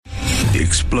the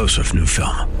explosive new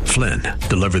film, Flynn,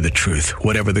 deliver the truth,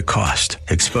 whatever the cost.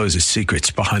 Exposes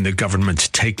secrets behind the government's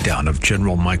takedown of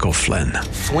General Michael Flynn.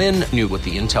 Flynn knew what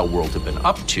the intel world had been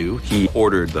up to. He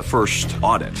ordered the first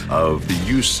audit of the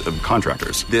use of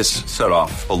contractors. This set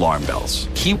off alarm bells.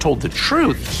 He told the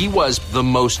truth. He was the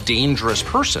most dangerous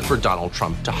person for Donald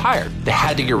Trump to hire. They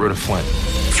had to get rid of Flynn.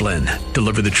 Flynn,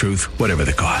 deliver the truth, whatever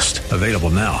the cost. Available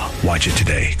now. Watch it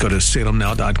today. Go to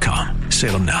salemnow.com.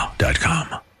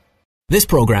 salemnow.com. This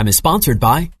program is sponsored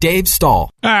by Dave Stahl.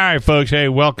 All right, folks. Hey,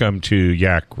 welcome to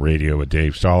Yak Radio with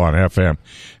Dave Stahl on FM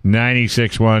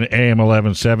 96.1 AM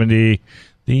 1170.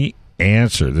 The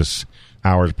Answer. This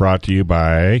hour is brought to you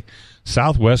by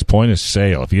Southwest Point of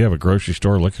Sale. If you have a grocery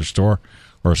store, liquor store,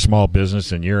 or a small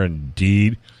business, and you're in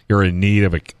need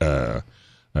of a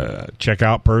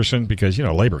checkout person because, you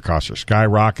know, labor costs are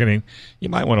skyrocketing, you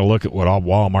might want to look at what all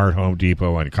Walmart, Home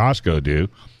Depot, and Costco do.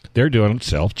 They're doing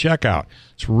self-checkout.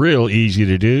 It's real easy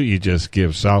to do. You just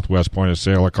give Southwest Point of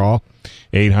Sale a call,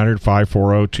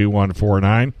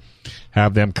 800-540-2149.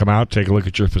 Have them come out, take a look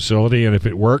at your facility, and if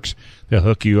it works, they'll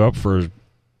hook you up for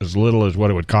as little as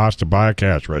what it would cost to buy a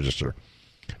cash register.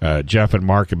 Jeff and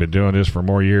Mark have been doing this for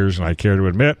more years than I care to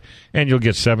admit, and you'll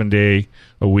get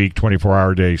 7-day-a-week,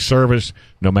 24-hour-a-day service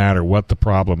no matter what the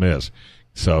problem is.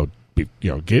 So, you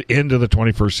know, get into the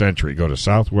 21st century. Go to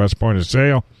Southwest Point of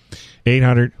Sale,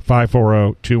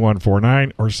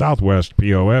 800-540-2149 or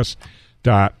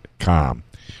southwestpos.com.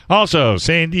 Also,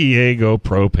 San Diego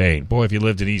Propane. Boy, if you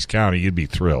lived in East County, you'd be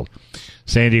thrilled.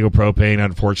 San Diego Propane,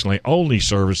 unfortunately, only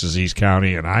services East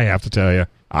County, and I have to tell you,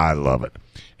 I love it.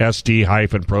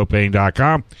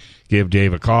 SD-propane.com. Give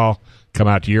Dave a call. Come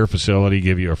out to your facility,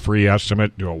 give you a free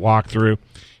estimate, do a walkthrough,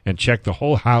 and check the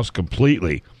whole house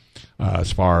completely.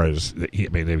 As far as,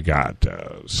 they've got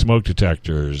smoke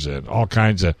detectors and all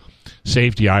kinds of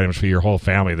safety items for your whole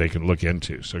family they can look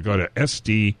into. So go to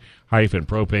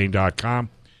sd-propane.com,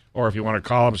 or if you want to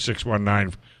call them,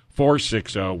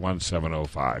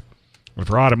 619-460-1705. And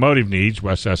for automotive needs,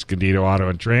 West Escondido Auto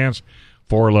and Trans,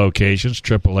 4 locations,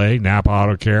 AAA, Napa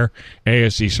Auto Care,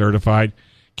 ASC certified.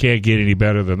 Can't get any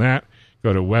better than that.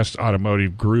 Go to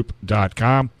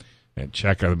westautomotivegroup.com and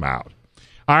check them out.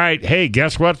 All right, hey,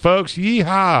 guess what, folks?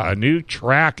 Yeehaw! A new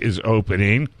track is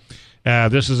opening.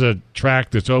 This is a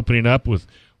track that's opening up with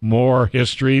more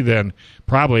history than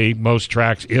probably most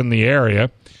tracks in the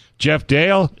area. Jeff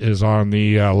Dale is on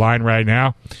the line right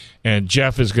now, and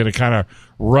Jeff is going to kind of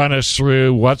run us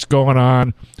through what's going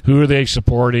on, who are they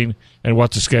supporting, and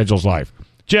what the schedule's like.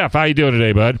 Jeff, how you doing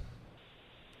today, bud?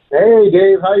 Hey,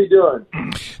 Dave, how you doing?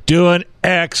 Doing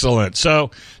excellent.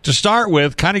 So to start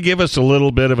with, kind of give us a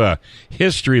little bit of a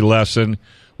history lesson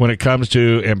when it comes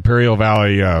to Imperial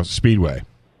Valley Speedway.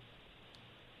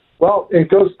 Well, it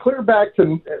goes clear back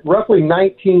to roughly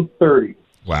 1930.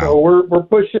 Wow. So we're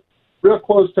pushing real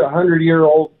close to a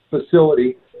 100-year-old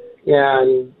facility,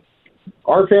 and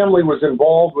our family was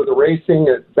involved with the racing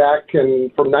back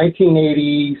from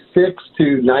 1986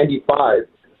 to 95.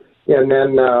 And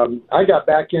then I got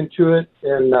back into it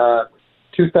in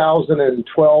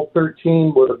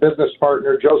 2012-13 with a business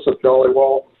partner, Joseph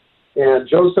Dollywall. And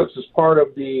Joseph is part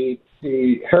of the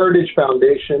Heritage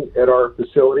Foundation at our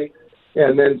facility.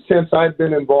 And then since I've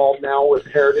been involved now with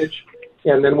Heritage,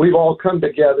 and then we've all come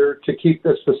together to keep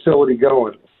this facility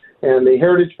going. And the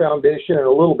Heritage Foundation, in a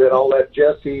little bit, I'll let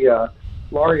Jesse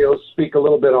Larios speak a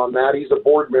little bit on that. He's a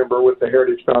board member with the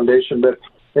Heritage Foundation. But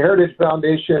the Heritage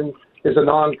Foundation is a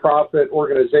nonprofit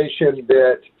organization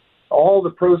that all the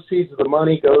proceeds of the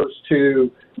money goes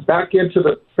back into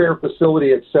the fair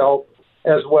facility itself,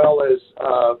 as well as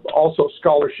also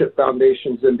scholarship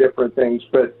foundations and different things.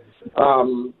 But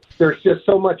there's just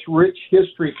so much rich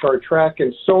history to our track,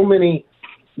 and so many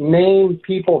named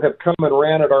people have come and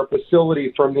ran at our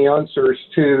facility, from the Unsers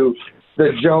to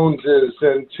the Joneses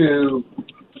and to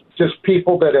just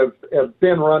people that have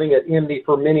been running at Indy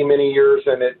for many, many years.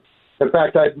 And in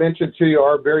fact, I'd mentioned to you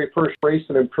our very first race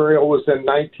in Imperial was in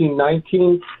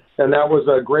 1919, and that was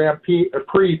a Grand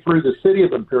Prix through the city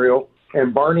of Imperial,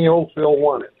 and Barney Oldfield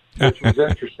won it, which was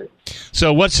interesting.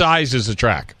 So what size is the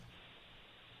track?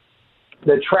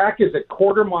 The track is a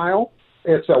quarter mile.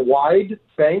 It's a wide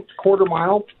banked quarter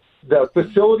mile. The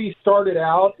facility started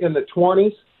out in the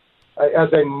 20s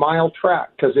as a mile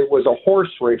track because it was a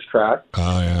horse race track.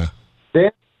 Oh, yeah.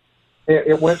 Then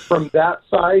it went from that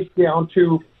size down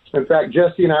to, in fact,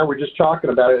 Jesse and I were just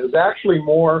talking about it. It was actually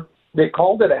more, they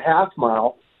called it a half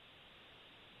mile,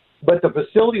 but the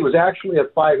facility was actually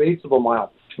at 5/8 of a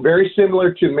mile, very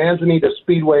similar to Manzanita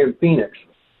Speedway in Phoenix.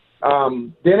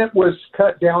 Then it was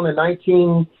cut down in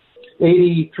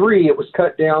 1983. It was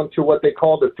cut down to what they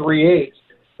called a 3/8,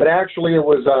 but actually it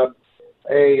was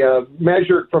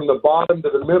measured from the bottom to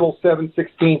the middle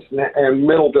 7/16 and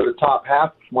middle to the top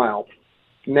half mile.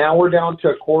 Now we're down to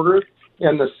a quarter.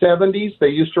 In the 70s, they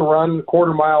used to run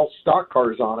quarter-mile stock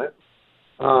cars on it.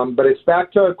 But it's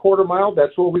back to a quarter mile.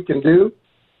 That's what we can do,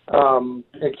 and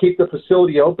keep the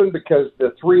facility open, because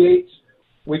the 3/8,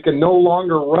 we can no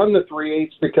longer run the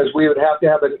 3/8 because we would have to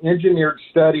have an engineered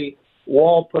study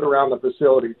wall put around the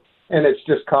facility, and it's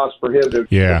just cost prohibitive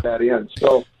to put that in.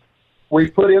 So we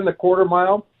put in the quarter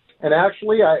mile, and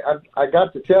actually I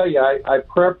got to tell you, I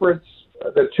preference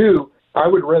the two. I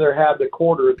would rather have the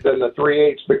quarter than the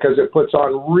 3/8 because it puts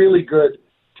on really good,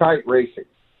 tight racing.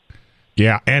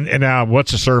 Yeah, and now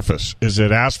what's the surface? Is it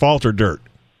asphalt or dirt?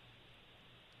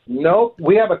 Nope,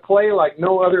 we have a clay like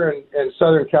no other in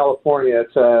Southern California.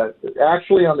 It's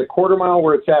actually on the quarter mile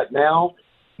where it's at now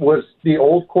was the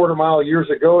old quarter mile years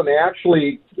ago, and they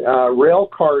actually rail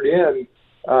carred in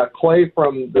clay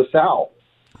from the south,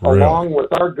 along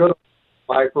with our good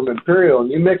from Imperial, and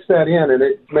you mix that in, and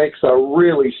it makes a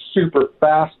really super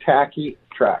fast, tacky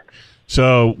track.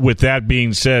 So, with that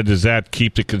being said, does that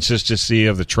keep the consistency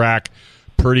of the track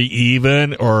pretty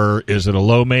even, or is it a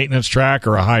low-maintenance track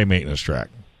or a high-maintenance track?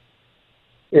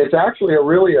 It's actually a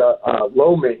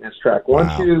low-maintenance track.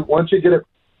 Once you get it,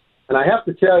 and I have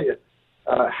to tell you,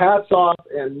 hats off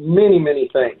and many, many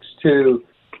thanks to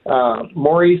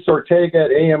Maurice Ortega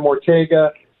at AM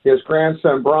Ortega, his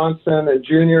grandson Bronson, and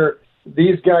Junior.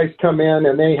 These guys come in,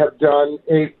 and they have done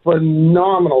a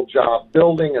phenomenal job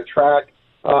building a track.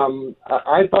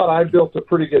 I thought I built a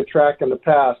pretty good track in the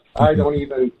past. I don't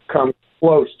even come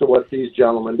close to what these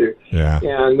gentlemen do. Yeah.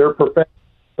 And their professionalism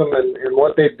and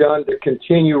what they've done to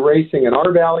continue racing in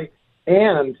our valley,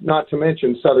 and not to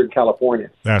mention Southern California.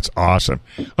 That's awesome.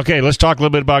 Okay, let's talk a little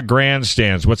bit about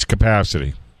grandstands. What's the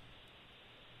capacity?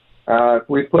 If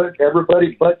we put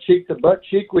everybody butt cheek to butt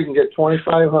cheek, we can get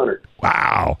 2,500.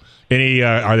 Wow. Any?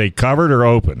 Are they covered or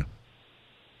open?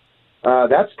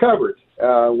 That's covered.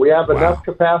 We have enough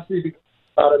capacity to get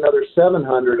about another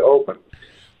 700 open.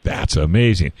 That's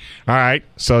amazing. All right.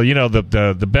 So,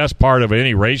 the best part of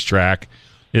any racetrack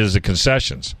is the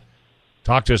concessions.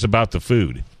 Talk to us about the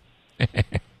food.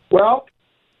 Well,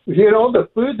 the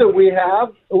food that we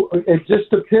have, it just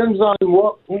depends on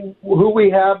who we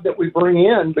have that we bring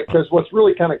in, because what's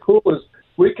really kind of cool is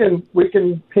we can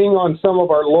ping on some of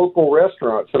our local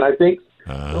restaurants, and I think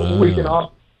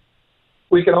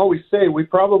we can always say we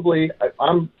probably I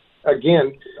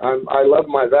love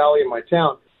my valley and my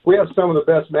town. We have some of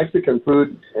the best Mexican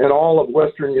food in all of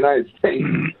Western United States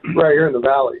right here in the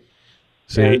valley.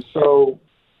 See? And so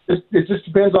it just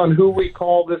depends on who we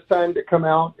call this time to come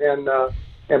out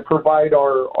and provide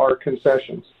our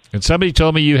concessions. And somebody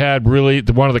told me you had really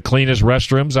one of the cleanest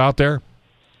restrooms out there.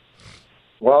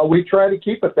 Well, we try to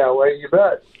keep it that way, you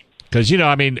bet. Because,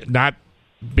 not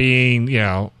being,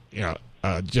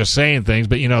 just saying things,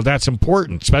 but, that's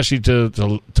important, especially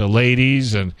to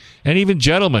ladies and even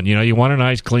gentlemen. You want a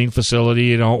nice, clean facility.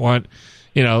 You don't want,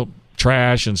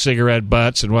 trash and cigarette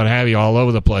butts and what have you all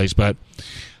over the place. But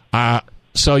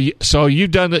so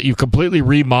you've done that. You've completely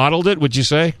remodeled it, would you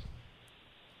say?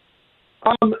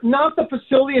 Not the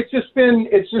facility. It's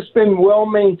just been well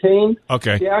maintained.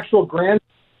 Okay. The actual grand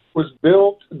was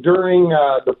built during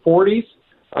the 40s,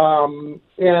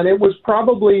 and it was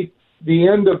probably the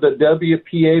end of the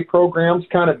WPA programs,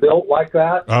 kind of built like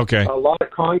that. Okay. A lot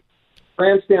of concrete.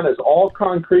 Grandstand is all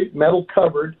concrete, metal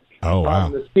covered. Oh, wow.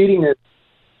 The seating is,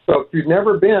 so if you've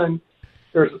never been,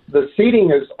 the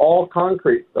seating is all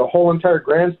concrete, the whole entire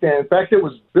grandstand. In fact, it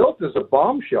was built as a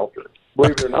bomb shelter,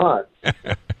 believe it or not.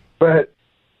 But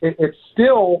it's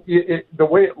still, the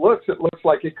way it looks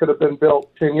like it could have been built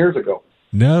 10 years ago.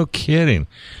 No kidding.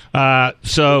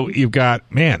 So you've got,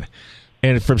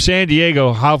 and from San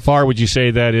Diego, how far would you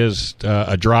say that is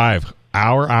a drive?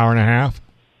 Hour and a half?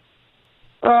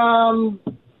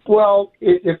 Well,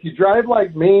 if you drive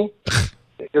like me,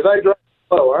 because I drive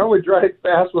slow, I only drive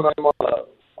fast when I'm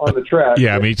on the track.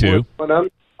 Yeah, me too. When I'm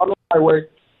on the highway,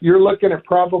 you're looking at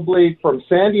probably from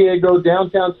San Diego,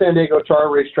 downtown San Diego, to our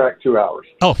racetrack, 2 hours.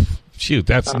 Oh, shoot,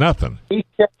 that's nothing.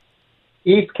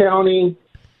 East County,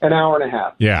 an hour and a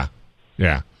half. Yeah.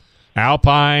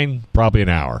 Alpine, probably an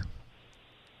hour.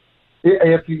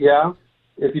 If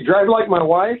you drive like my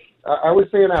wife, I would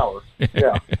say an hour.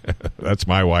 Yeah. That's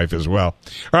my wife as well.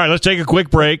 All right, let's take a quick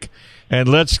break, and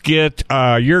let's get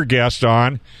your guest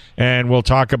on, and we'll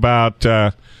talk about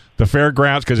the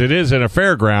fairgrounds, because it is in a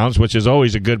fairgrounds, which is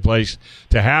always a good place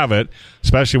to have it,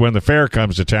 especially when the fair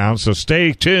comes to town. So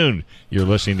stay tuned. You're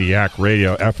listening to Yak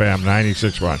Radio, FM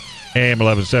 96.1, AM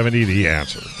 1170, The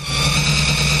Answer.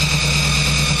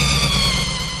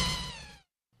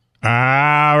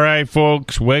 All right, right,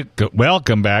 folks,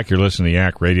 welcome back. You're listening to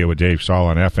Yak Radio with Dave Stahl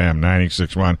on FM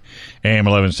 96.1 AM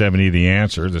 1170. The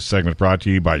Answer. This segment brought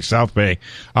to you by South Bay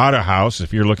Auto House.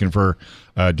 If you're looking for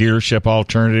a dealership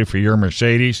alternative for your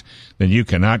Mercedes, then you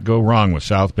cannot go wrong with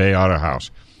South Bay Auto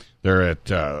House. They're at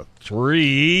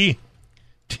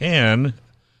 310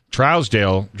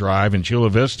 Trousdale Drive in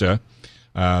Chula Vista.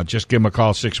 Just give them a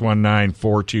call,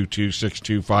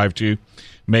 619-422-6252.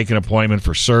 Make an appointment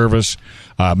for service.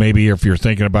 Maybe if you're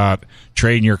thinking about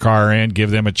trading your car in, give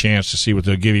them a chance to see what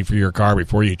they'll give you for your car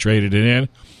before you traded it in.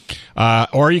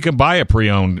 Or you can buy a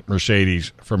pre-owned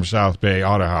Mercedes from South Bay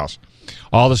Auto House.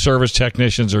 All the service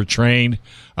technicians are trained.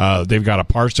 They've got a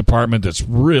parts department that's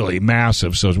really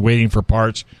massive, so waiting for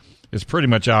parts is pretty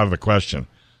much out of the question.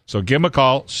 So give them a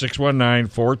call,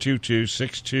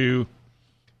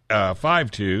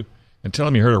 619-422-6252. And tell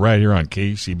them you heard it right here on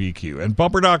KCBQ. And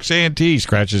Bumper Docs A&T,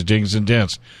 scratches, dings, and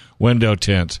dents, window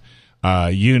tints,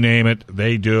 you name it,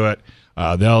 they do it.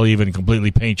 They'll even completely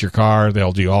paint your car.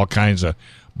 They'll do all kinds of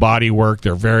body work.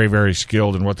 They're very, very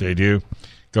skilled in what they do.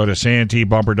 Go to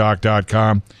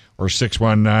santbumperdoc.com or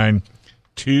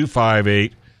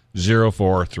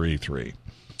 619-258-0433.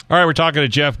 All right, we're talking to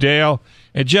Jeff Dale.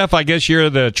 And, Jeff, I guess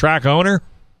you're the track owner?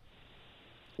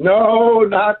 No,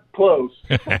 not close.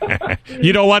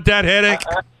 You don't want that headache?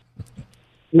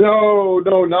 No,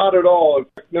 not at all.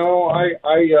 No,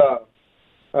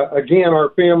 again, our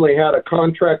family had a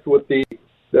contract with the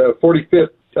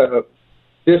 45th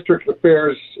District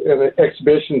Affairs and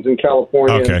Exhibitions in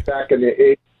California back in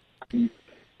the 80s.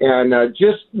 And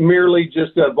just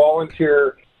a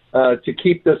volunteer to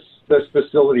keep this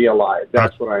facility alive.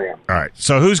 That's what I am. All right.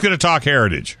 So who's going to talk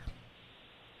heritage?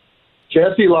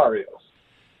 Jesse Larios.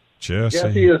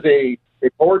 Jesse is a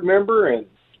board member, and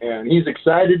he's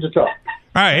excited to talk.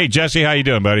 All right. Hey, Jesse, how you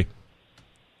doing, buddy?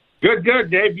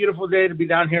 Good, Dave. Beautiful day to be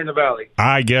down here in the valley.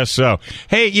 I guess so.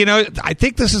 Hey, I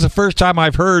think this is the first time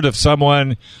I've heard of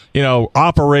someone,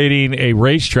 operating a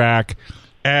racetrack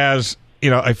as,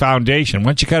 a foundation.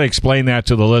 Why don't you kind of explain that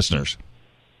to the listeners?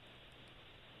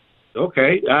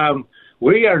 Okay.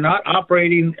 We are not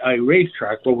operating a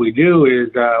racetrack. What we do is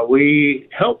we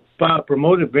help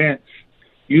promote events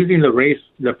using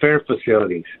the fair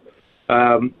facilities.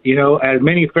 As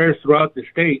many fairs throughout the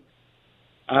state,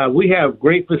 we have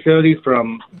great facilities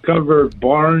from covered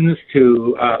barns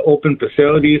to open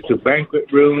facilities to banquet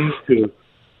rooms to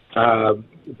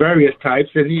various types.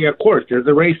 And, of course, there's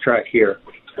a racetrack here.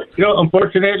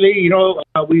 Unfortunately,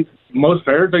 most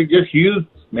fairs, they just use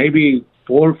maybe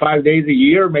 4 or 5 days a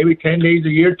year, maybe 10 days a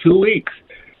year, 2 weeks.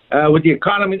 With the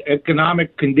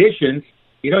economic conditions,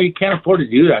 you can't afford to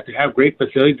do that, to have great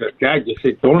facilities like that just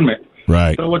sit dormant.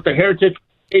 Right. So with the Heritage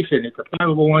Foundation, it's a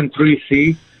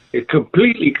 501(c)(3). It's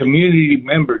completely community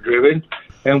member driven.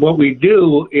 And what we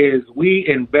do is we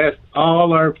invest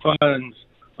all our funds,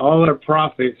 all our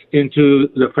profits into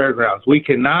the fairgrounds. We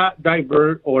cannot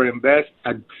divert or invest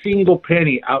a single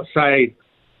penny outside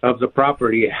of the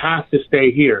property. It has to stay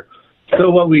here.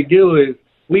 So what we do is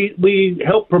we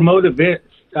help promote events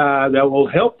that will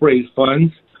help raise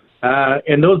funds.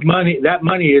 And that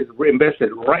money is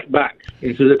invested right back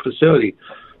into the facility,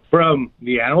 from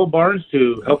the animal barns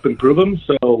to help improve them,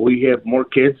 so we have more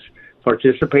kids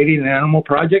participating in animal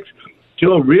projects,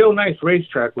 to a real nice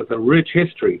racetrack with a rich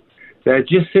history that's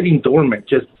just sitting dormant,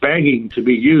 just begging to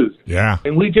be used. Yeah.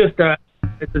 And we just, as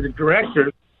the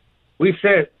directors, we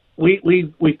said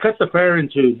we cut the fair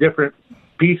into different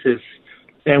pieces,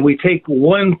 and we take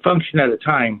one function at a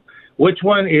time. Which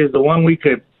one is the one we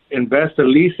could invest the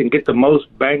least and get the most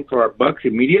bang for our bucks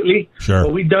immediately? Sure.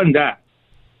 Well, we've done that.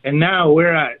 And now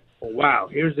we're at, wow,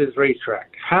 here's this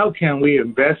racetrack. How can we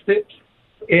invest it?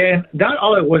 And not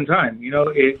all at one time.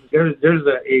 There's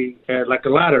like a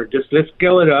ladder. Just let's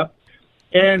scale it up.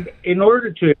 And in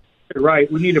order to get it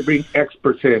right, we need to bring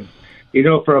experts in.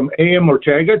 From A.M.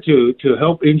 Ortega to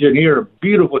help engineer a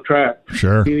beautiful track.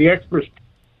 Sure. The experts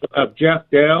of Jeff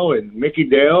Dale and Mickey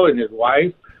Dale and his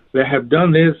wife that have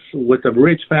done this with a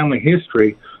rich family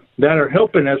history that are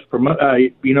helping us promote,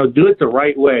 do it the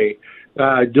right way.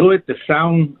 Do it the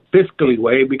sound fiscally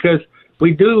way, because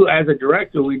we do, as a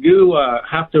director, we do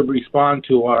have to respond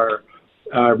to our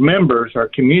members, our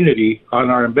community, on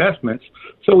our investments.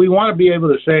 So we want to be able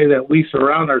to say that we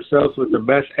surround ourselves with the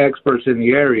best experts in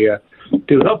the area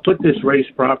to help put this race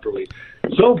properly.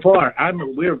 So far,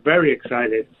 we're very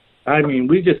excited. I mean,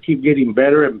 we just keep getting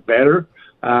better and better.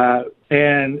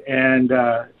 And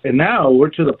now we're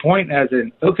to the point as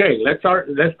in, okay, let's start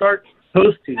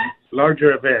hosting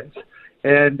larger events.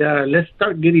 And let's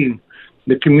start getting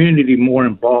the community more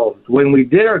involved. When we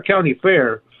did our county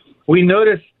fair, we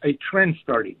noticed a trend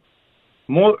starting.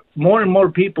 more and more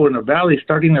people in the valley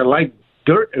starting to like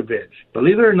dirt events.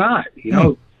 Believe it or not,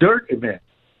 dirt events.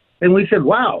 And we said,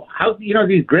 wow, how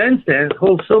these grandstands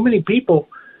hold so many people.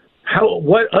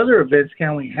 What other events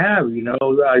can we have,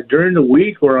 during the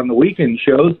week or on the weekend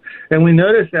shows? And we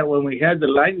noticed that when we had the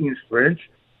lightning sprints,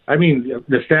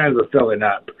 the stands were filling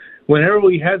up. Whenever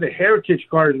we had the heritage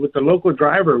cars with the local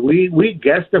driver, we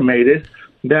guesstimated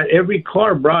that every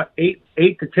car brought 8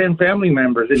 to 10 family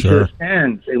members into the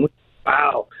stands. And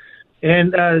wow.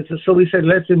 And so we said,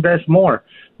 let's invest more.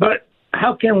 But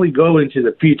how can we go into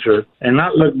the future and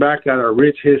not look back at our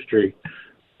rich history?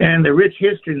 And the rich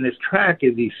history in this track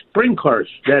is these sprint cars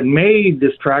that made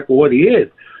this track what it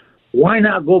is. Why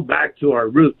not go back to our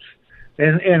roots?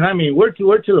 And we're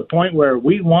to the point where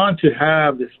we want to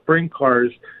have the sprint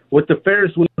cars with the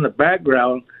Ferris wheel in the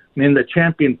background in the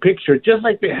champion picture, just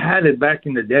like they had it back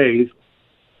in the days.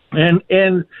 And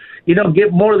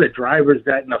give more of the drivers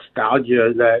that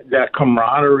nostalgia, that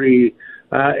camaraderie,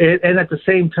 and at the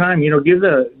same time, give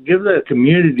the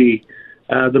community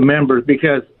the members,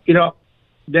 because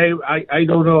Dave, I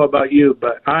don't know about you,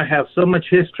 but I have so much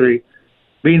history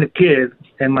being a kid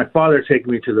and my father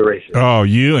taking me to the races. Oh,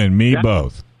 you and me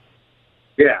both.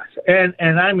 Yes. And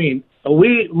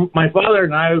my father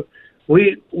and I,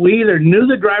 we either knew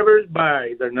the drivers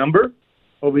by their number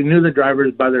or we knew the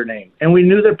drivers by their name. And we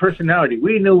knew their personality.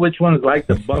 We knew which ones liked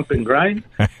to bump and grind.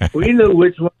 We knew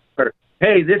which ones were,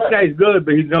 hey, this guy's good,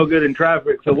 but he's no good in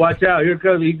traffic. So watch out. Here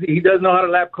comes, he doesn't know how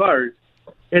to lap cars.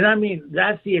 And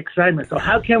that's the excitement. So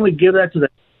how can we give that to the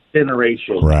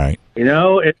generation? Right. And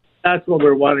that's what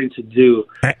we're wanting to do.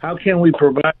 How can we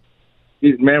provide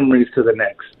these memories to the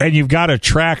next? And you've got a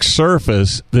track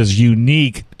surface that's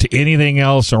unique to anything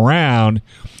else around.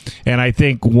 And I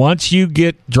think once you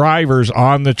get drivers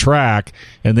on the track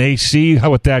and they see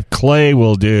what that clay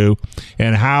will do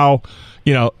and how,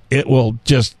 it will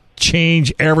just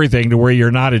change everything to where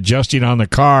you're not adjusting on the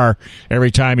car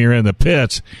every time you're in the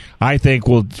pits, I think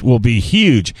will be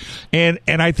huge. And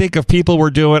I think if people were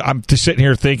doing, I'm just sitting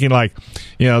here thinking like,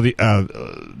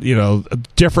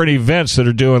 different events that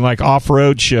are doing like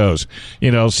off-road shows,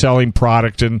 selling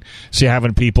product and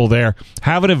having people there,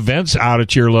 having events out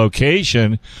at your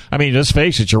location. Let's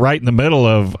face it, you're right in the middle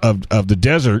of the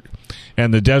desert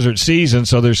and the desert season,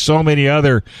 so there's so many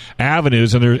other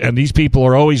avenues, and these people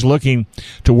are always looking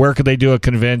to where could they do a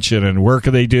convention and where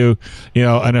could they do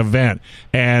an event.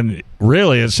 And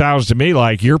really, it sounds to me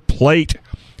like your plate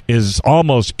is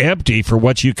almost empty for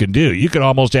what you can do. You can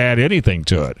almost add anything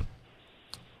to it.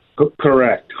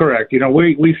 Correct.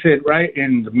 We sit right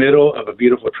in the middle of a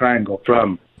beautiful triangle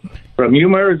from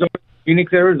Yuma, Arizona,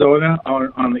 Phoenix, Arizona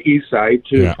on the east side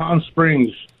to Palm Springs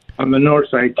on the north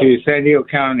side to San Diego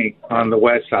County on the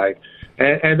west side.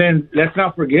 And then let's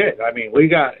not forget, we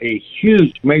got a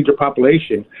huge major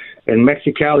population in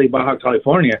Mexicali, Baja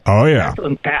California. Oh, yeah. That's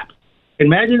untapped.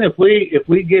 Imagine if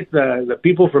we get the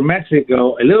people from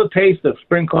Mexico a little taste of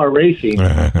sprint car racing, we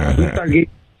start getting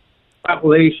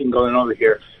population going over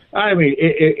here.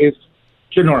 It's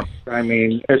enormous.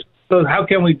 So how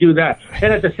can we do that?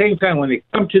 And at the same time, when they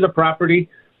come to the property,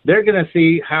 they're going to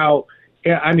see how,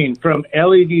 from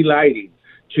LED lighting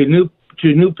to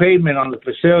new pavement on the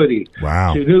facility,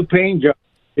 wow, to new paint jobs.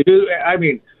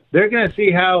 They're going to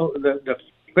see how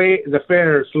the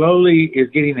fair slowly is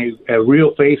getting a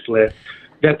real facelift.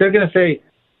 That they're going to say,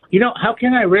 how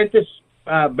can I rent this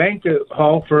banquet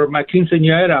hall for my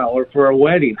quinceañera or for a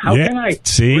wedding? How can I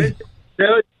rent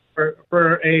this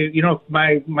for a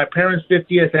my parents'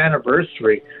 50th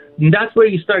anniversary? And that's where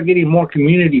you start getting more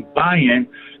community buy-in.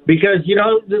 Because,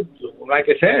 like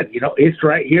I said, it's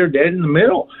right here dead in the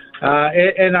middle.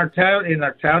 And our town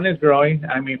is growing.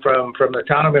 From the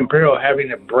town of Imperial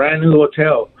having a brand new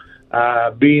hotel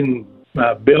being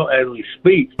built as we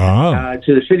speak to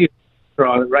the city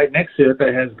right next to it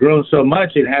that has grown so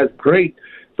much. It has great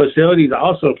facilities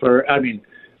also for,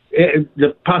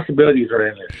 the possibilities are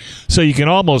endless. So you can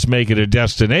almost make it a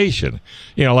destination,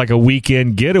 like a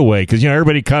weekend getaway, because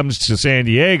everybody comes to San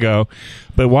Diego,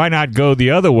 but why not go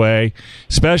the other way,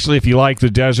 especially if you like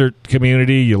the desert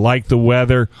community, you like the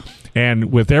weather,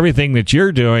 and with everything that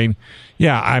you're doing,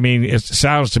 it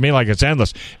sounds to me like it's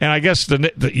endless. And I guess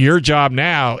your job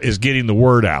now is getting the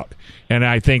word out. And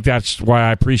I think that's why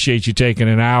I appreciate you taking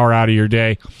an hour out of your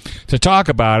day to talk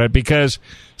about it, because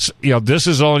this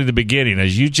is only the beginning.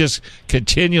 As you just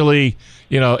continually,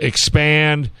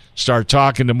 expand, start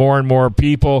talking to more and more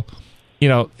people,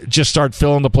 just start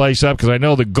filling the place up. Because I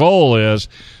know the goal is,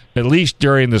 at least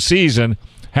during the season,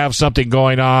 have something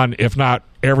going on, if not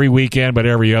every weekend, but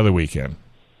every other weekend.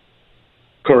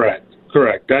 Correct.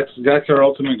 Correct. That's our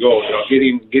ultimate goal.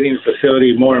 Getting the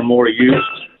facility more and more used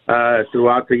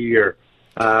throughout the year,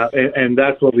 and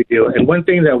that's what we do. And one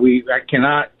thing that I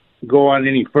cannot go on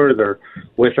any further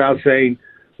without saying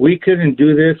we couldn't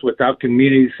do this without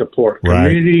community support. Right.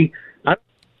 Community,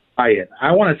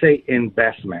 I want to say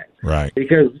investment, right?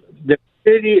 Because the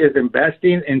city is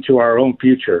investing into our own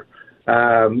future.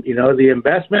 The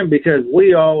investment, because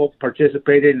we all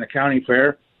participated in the county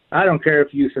fair. I don't care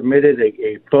if you submitted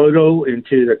a photo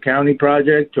into the county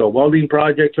project, to a welding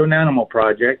project, to an animal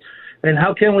project. And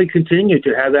how can we continue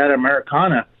to have that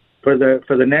Americana for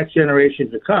the next generation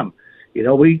to come?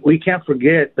 We can't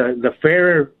forget the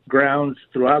fairgrounds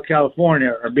throughout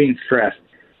California are being stressed.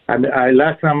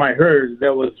 Last time I heard,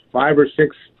 there was 5 or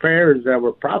 6 fairs that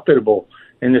were profitable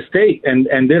in the state,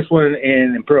 and this one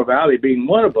in Imperial Valley being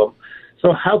one of them.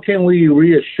 So how can we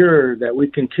reassure that we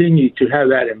continue to have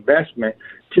that investment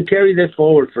to carry this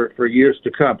forward for years to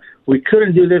come? We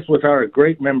couldn't do this without a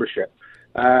great membership.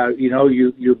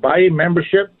 You buy a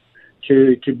membership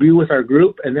to be with our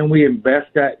group, and then we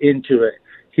invest that into it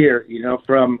here.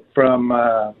 From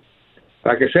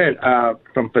like I said,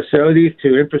 from facilities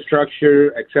to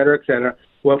infrastructure, et cetera, et cetera.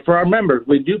 Well, for our members,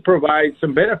 we do provide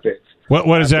some benefits.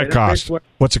 What does that cost?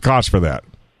 What's the cost for that?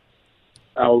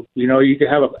 You can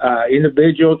have an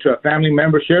individual to a family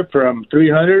membership from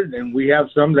 $300, and we have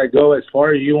some that go as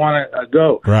far as you want to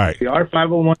go. Right. We are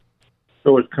 501,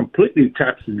 so it's completely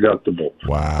tax deductible.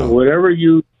 Wow. So whatever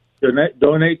you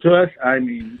donate to us,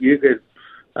 you could,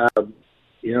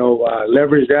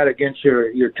 leverage that against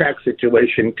your tax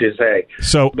situation to say.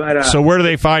 So where do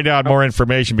they find out more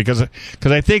information? Because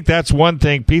I think that's one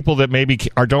thing, people that maybe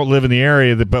don't live in the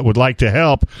area but would like to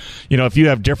help, if you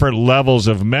have different levels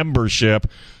of membership,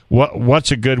 what's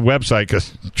a good website?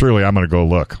 Because truly, I'm going to go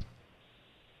look.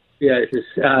 Yeah, it's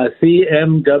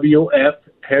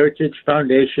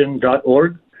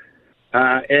cmwfheritagefoundation.org.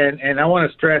 And I want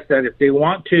to stress that if they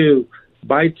want to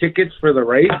buy tickets for the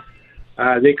race,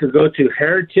 they could go to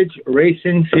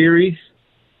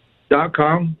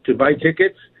heritageracingseries.com to buy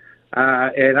tickets.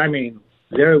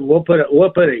 We'll put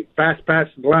a fast pass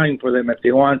line for them if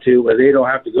they want to, but they don't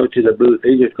have to go to the booth.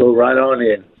 They just go right on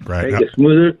in. Right. Make it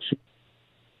smoother.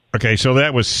 Okay, so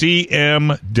that was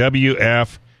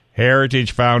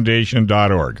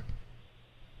cmwfheritagefoundation.org.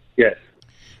 Yes.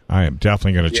 I am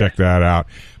definitely going to check that out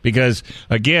because,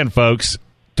 again, folks,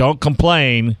 don't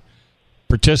complain.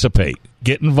 Participate.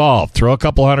 Get involved. Throw a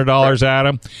couple $100 at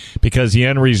them because the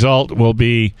end result will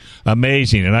be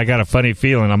amazing. And I got a funny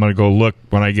feeling I'm going to go look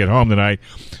when I get home tonight.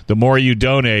 The more you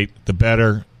donate, the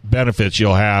better benefits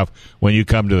you'll have when you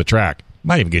come to the track.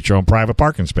 Might even get your own private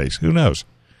parking space. Who knows?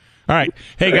 All right.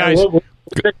 Hey, guys,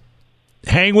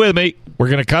 hang with me. We're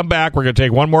going to come back. We're going to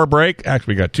take one more break.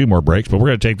 Actually, we got 2 more breaks, but we're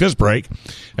going to take this break,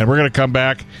 and we're going to come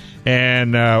back.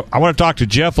 And I want to talk to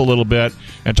Jeff a little bit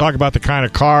and talk about the kind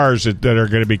of cars that are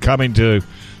going to be coming to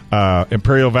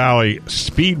Imperial Valley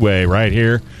Speedway right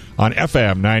here on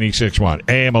FM 96.1,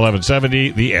 AM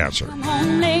 1170, The Answer.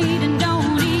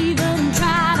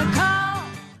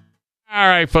 All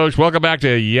right, folks, welcome back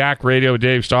to Yak Radio,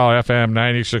 Dave Stahl, FM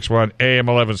 96.1, AM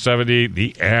 1170,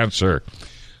 The Answer.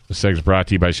 This segment's brought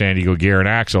to you by San Diego Gear and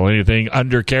Axle. Anything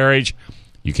undercarriage,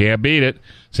 you can't beat it.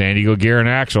 San Diego Gear and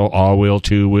Axle, all-wheel,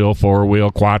 2-wheel,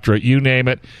 4-wheel, quattro, you name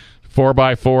it,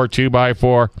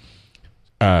 4x4,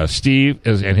 2x4. Steve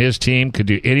and his team could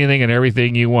do anything and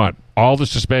everything you want. All the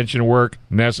suspension work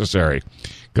necessary.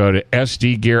 Go to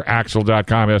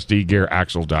sdgearaxle.com,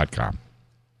 sdgearaxle.com.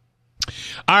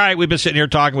 All right, we've been sitting here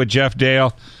talking with Jeff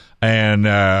Dale and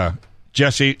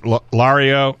Jesse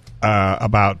Lario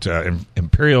about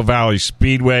Imperial Valley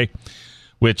Speedway,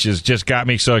 which has just got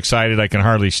me so excited I can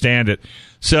hardly stand it.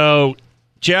 So,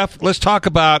 Jeff, let's talk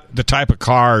about the type of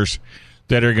cars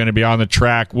that are going to be on the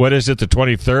track. What is it, the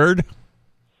 23rd?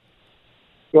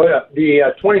 Well, yeah,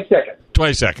 the 22nd.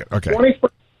 22nd, okay. 21st,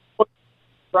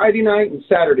 Friday night and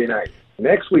Saturday night,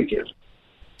 next weekend.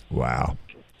 Wow.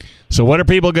 So what are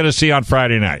people going to see on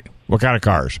Friday night? What kind of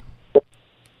cars?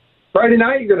 Friday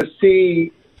night, you're going to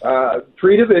see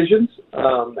 3 divisions,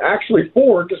 actually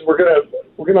 4, because we're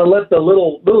gonna let the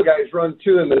little guys run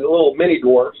 2 in the little mini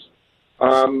dwarfs.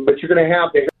 But you're going to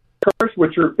have the cars,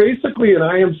 which are basically an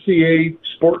IMCA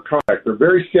sport product. They're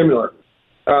very similar.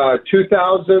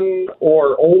 2000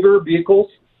 or older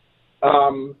vehicles,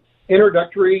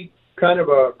 introductory kind of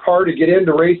a car to get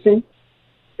into racing,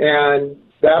 and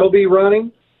that'll be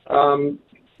running.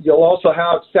 You'll also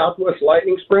have Southwest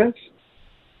Lightning Sprints,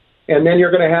 and then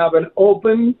you're going to have an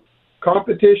open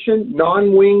competition,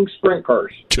 non-wing sprint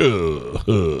cars.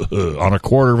 On a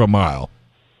quarter of a mile.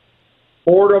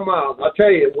 poured them out. I'll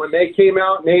tell you, when they came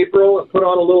out in April and put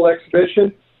on a little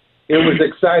exhibition, it was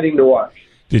exciting to watch.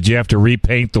 Did you have to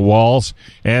repaint the walls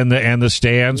and the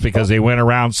stands because they went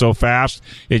around so fast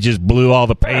it just blew all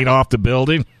the paint off the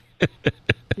building?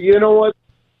 You know what?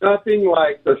 Nothing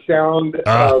like the sound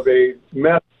of a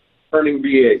meth burning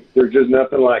V8. There's just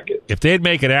nothing like it. If they'd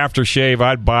make an aftershave,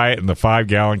 I'd buy it in the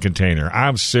 5-gallon container.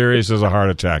 I'm serious as a heart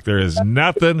attack. There is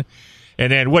nothing.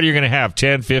 And then what are you going to have,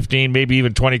 10, 15, maybe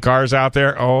even 20 cars out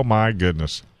there? Oh, my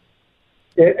goodness.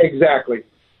 Exactly.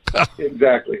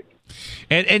 Exactly.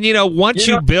 And you know, once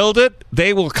you build it,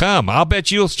 they will come. I'll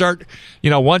bet you'll start, you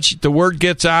know, once the word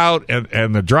gets out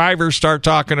and the drivers start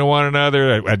talking to one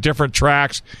another at different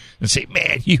tracks and say,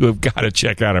 man, you have got to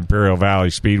check out Imperial Valley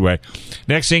Speedway.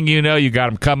 Next thing you know, you got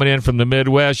them coming in from the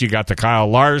Midwest. You got the Kyle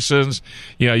Larsons.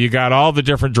 You know, you got all the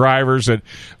different drivers that,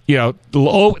 you know,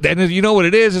 and you know what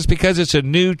it is? It's because it's a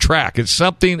new track. It's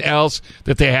something else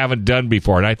that they haven't done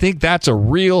before. And I think that's a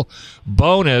real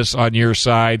bonus on your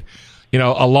side. You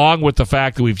know, along with the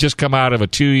fact that we've just come out of a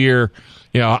 2-year,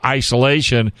 you know,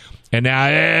 isolation, and now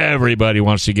everybody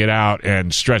wants to get out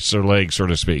and stretch their legs, so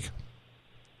to speak.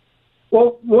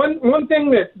 Well, one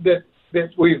thing that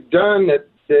we've done that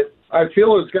I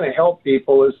feel is going to help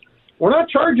people is we're not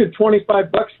charging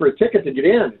 $25 for a ticket to get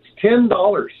in. It's $10.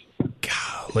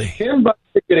 Golly. $10 to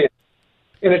get in.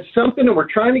 And it's something that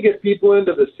we're trying to get people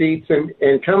into the seats and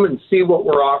come and see what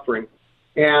we're offering.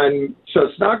 And so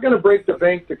it's not going to break the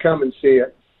bank to come and see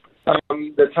it.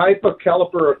 The type of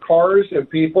caliper of cars and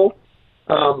people,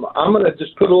 I'm going to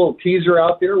just put a little teaser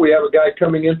out there. We have a guy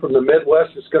coming in from the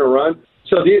Midwest that's going to run.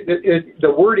 So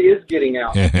the word is getting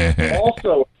out.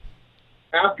 Also,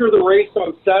 after the race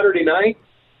on Saturday night,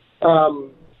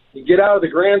 you get out of the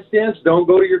grandstands, don't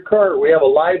go to your car. We have a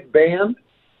live band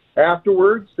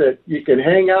afterwards that you can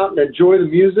hang out and enjoy the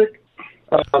music.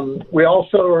 We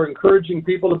also are encouraging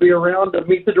people to be around to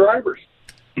meet the drivers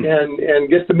and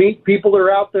get to meet people that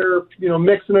are out there, you know,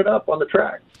 mixing it up on the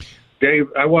track. Dave,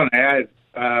 I want to add,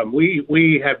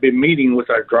 we have been meeting with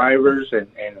our drivers and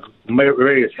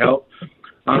various help.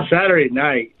 On Saturday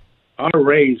night, our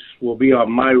race will be on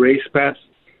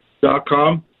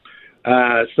myracepass.com.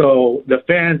 So the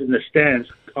fans in the stands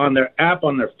on their app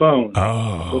on their phone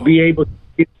will be able to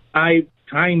get live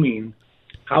timing,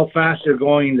 how fast they're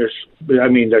going, their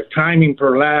timing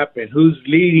per lap, and who's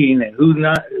leading and who's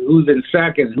not, who's in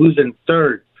second, who's in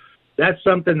third. That's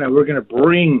something that we're going to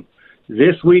bring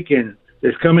this weekend,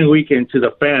 this coming weekend, to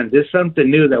the fans. This is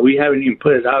something new that we haven't even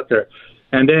put it out there.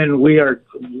 And then we're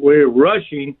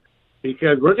rushing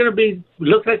because looks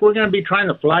like we're going to be trying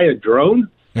to fly a drone.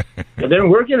 And then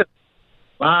we're going to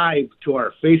live to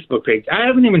our Facebook page. I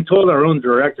haven't even told our own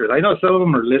directors. I know some of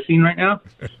them are listening right now.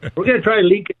 We're going to try to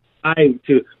link it live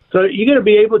to, so you're going to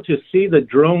be able to see the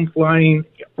drone flying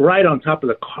right on top of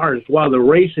the cars while the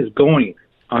race is going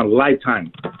on live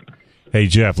time. Hey,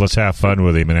 Jeff, let's have fun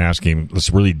with him and ask him. Let's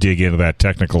really dig into that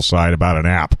technical side about an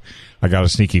app. I got a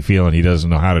sneaky feeling he doesn't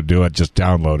know how to do it. Just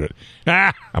download it.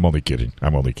 I'm only kidding.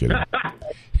 To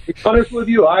be honest with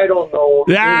you, I don't know.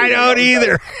 I don't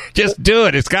either. Just do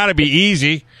it. It's got to be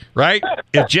easy, right?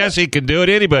 If Jesse can do it,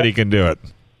 anybody can do it.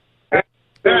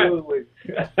 Absolutely.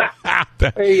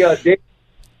 Hey, Dave,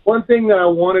 one thing that I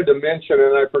wanted to mention,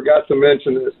 and I forgot to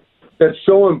mention this, that's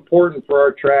so important for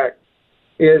our track,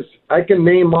 is I can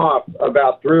name off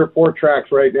about 3 or 4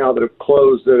 tracks right now that have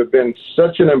closed that have been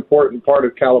such an important part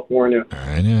of California.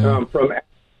 I know. From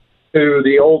to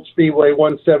the old Speedway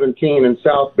 117 in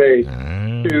South Bay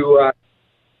to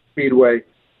Speedway,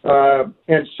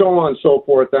 and so on and so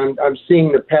forth. I'm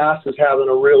seeing the pass is having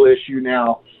a real issue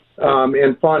now.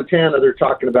 In Fontana, they're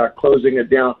talking about closing it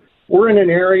down. We're in an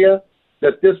area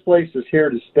that this place is here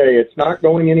to stay. It's not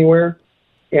going anywhere.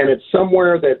 And it's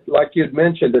somewhere that, like you'd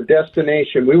mentioned, a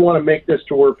destination. We want to make this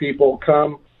to where people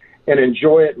come and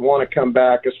enjoy it and want to come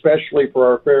back, especially for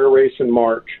our fair race in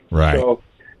March. Right. So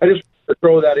I just want to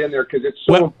throw that in there because it's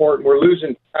so important. We're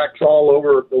losing tracks all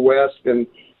over the West, and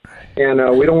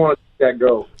we don't want to let that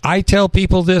go. I tell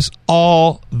people this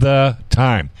all the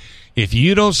time. If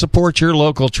you don't support your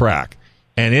local track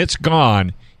and it's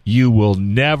gone, you will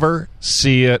never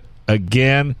see it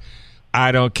again.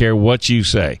 I don't care what you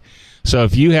say. So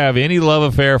if you have any love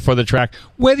affair for the track,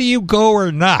 whether you go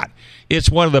or not, it's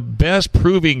one of the best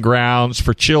proving grounds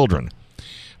for children.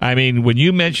 I mean, when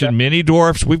you mention mini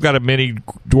dwarfs, we've got a mini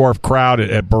dwarf crowd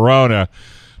at Verona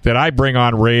that I bring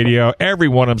on radio. Every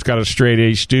one of them's got a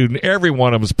straight-A student. Every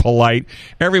one of them's polite.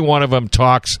 Every one of them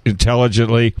talks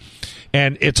intelligently.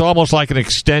 And it's almost like an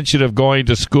extension of going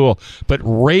to school. But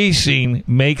racing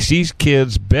makes these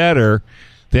kids better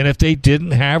than if they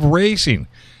didn't have racing.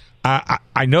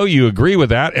 I know you agree with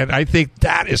that, and I think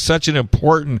that is such an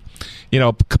important,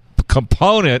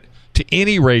 component to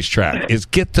any racetrack is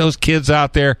get those kids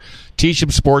out there, teach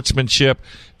them sportsmanship,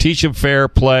 teach them fair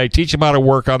play, teach them how to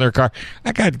work on their car.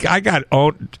 I got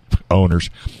owners,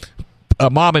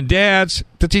 mom and dads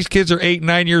that these kids are 8 and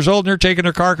 9 years old and they're taking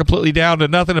their car completely down to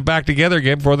nothing and back together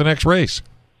again before the next race.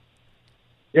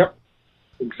 Yep,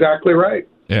 exactly right.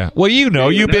 Yeah. Well,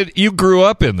 you grew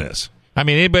up in this. I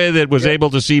mean, anybody that was able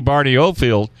to see Barney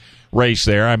Oldfield race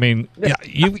there, I mean, yeah,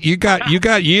 you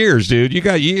got years, dude. You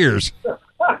got years.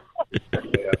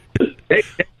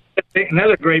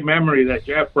 Another great memory that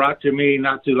Jeff brought to me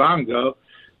not too long ago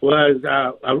was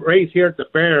a race here at the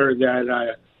fair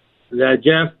that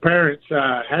Jeff's parents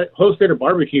had hosted a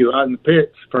barbecue out in the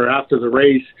pits for after the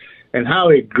race, and how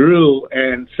it grew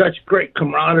and such great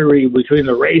camaraderie between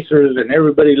the racers, and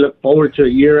everybody looked forward to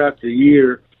it year after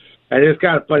year. And it's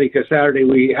kind of funny because Saturday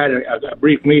we had a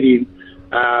brief meeting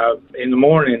in the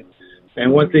morning,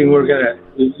 and one thing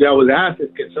I was asked is,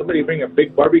 can somebody bring a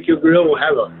big barbecue grill? We'll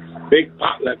have a big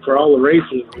potluck for all the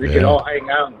racers. We can all hang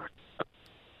out and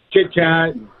chit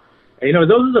chat. And,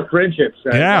 those are the friendships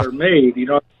that are made.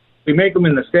 We make them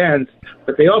in the stands,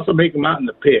 but they also make them out in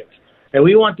the pits. And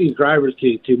we want these drivers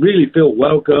to really feel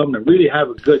welcome and really have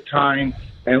a good time.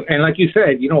 And like you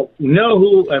said, know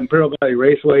who Imperial Valley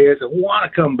Raceway is and want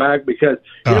to come back because,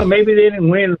 maybe they didn't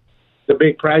win the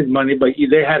big prize money, but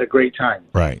they had a great time.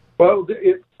 Right. Well,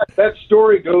 that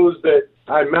story goes that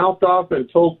I mouthed off and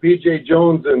told P.J.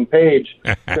 Jones and Paige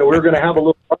that we were going to have a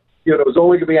little barbecue. It was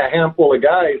only going to be a handful of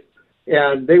guys.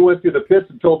 And they went through the pits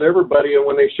and told everybody. And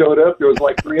when they showed up, there was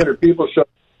like 300 people showing up.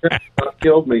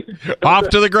 Killed me. Off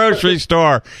to the grocery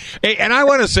store. Hey, and I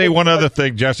want to say one other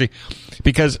thing, Jesse,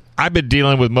 because I've been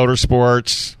dealing with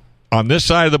motorsports on this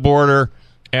side of the border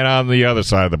and on the other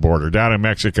side of the border down in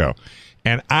Mexico.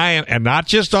 And and not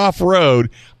just off-road,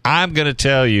 I'm going to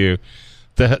tell you,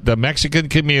 the Mexican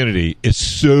community is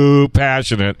so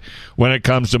passionate when it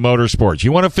comes to motorsports.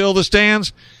 You want to fill the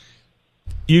stands?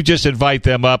 You just invite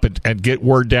them up and get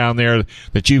word down there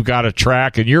that you've got a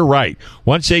track. And you're right.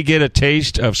 Once they get a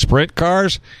taste of sprint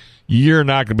cars, you're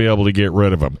not going to be able to get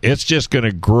rid of them. It's just going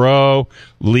to grow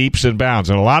leaps and bounds.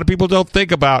 And a lot of people don't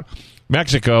think about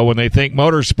Mexico when they think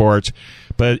motorsports,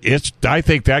 but I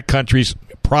think that country's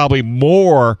probably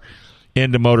more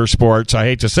into motorsports, I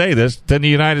hate to say this, than the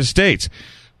United States.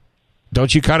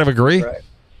 Don't you kind of agree? Right.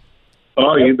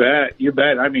 Oh, you bet. You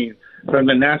bet. I mean, from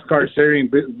the NASCAR series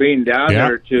being down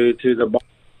there to the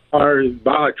cars,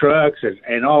 Baja trucks,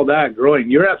 and all that growing,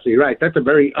 you're absolutely right. That's a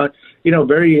very,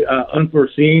 very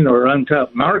unforeseen or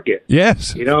untapped market.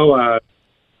 Yes. We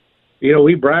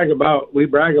brag about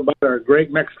our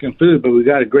great Mexican food, but we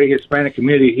got a great Hispanic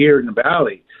community here in the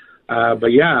Valley.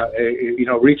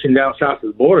 Reaching down south of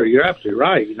the border, you're absolutely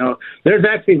right. There's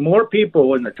actually more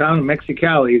people in the town of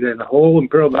Mexicali than the whole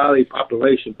Imperial Valley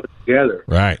population put together.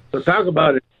 Right. So talk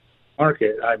about it.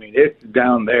 Market. I mean, it's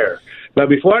down there. But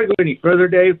before I go any further,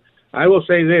 Dave, I will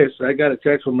say this. I got a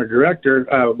text from a director.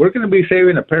 We're going to be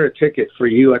saving a pair of tickets for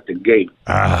you at the gate.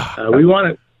 We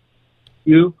want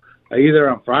you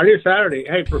either on Friday or Saturday.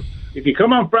 Hey, if you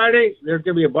come on Friday, there's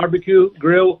going to be a barbecue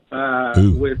grill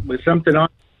with something on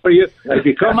for you. If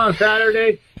you come on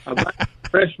Saturday, a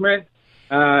refreshment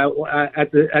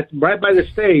right by the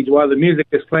stage while the music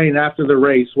is playing after the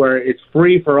race, where it's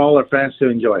free for all our fans to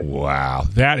enjoy. Wow,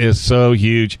 that is so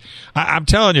huge. I'm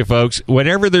telling you, folks,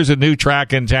 whenever there's a new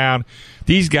track in town,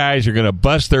 these guys are going to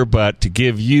bust their butt to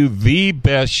give you the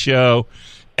best show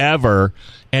ever.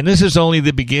 And this is only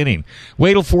the beginning.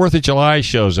 Wait till 4th of July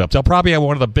shows up. They'll probably have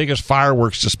one of the biggest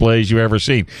fireworks displays you've ever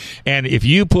seen. And if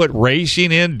you put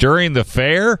racing in during the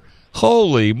fair,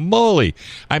 holy moly.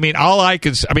 I mean,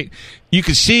 you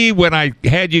can see when I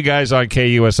had you guys on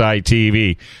KUSI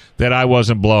TV that I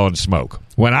wasn't blowing smoke.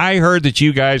 When I heard that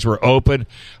you guys were open,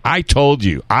 I told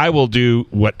you I will do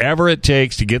whatever it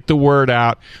takes to get the word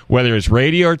out, whether it's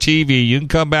radio or TV. You can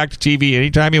come back to TV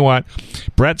anytime you want.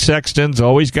 Brett Sexton's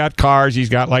always got cars. He's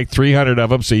got like 300 of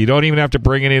them, so you don't even have to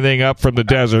bring anything up from the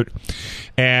desert.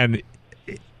 And,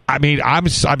 I mean, I'm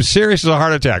serious as a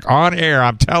heart attack. On air,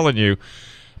 I'm telling you,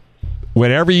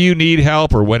 whenever you need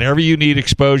help or whenever you need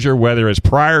exposure, whether it's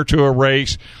prior to a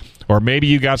race or maybe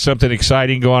you got something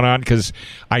exciting going on, because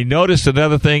I noticed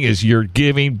another thing is you're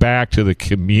giving back to the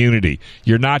community.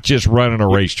 You're not just running a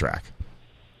racetrack.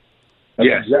 That's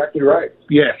exactly right.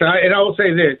 Yes, and I will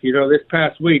say this, this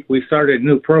past week we started a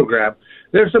new program.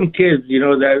 There's some kids,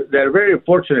 that are very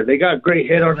fortunate. They got a great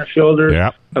head on their shoulders.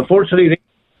 Yep. Unfortunately, they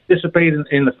participate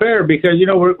in the fair because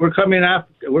we're coming out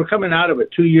of a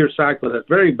 2-year cycle that's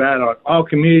very bad on all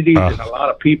communities and a lot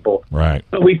of people. Right.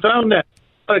 But we found that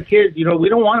lot of kids, we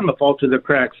don't want them to fall through the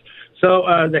cracks. So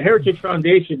the Heritage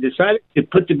Foundation decided to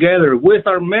put together with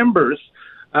our members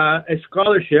a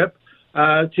scholarship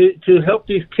to help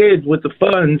these kids with the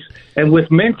funds and with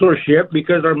mentorship,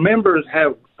 because our members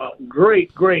have a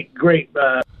great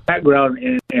background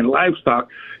in livestock,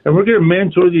 and we're going to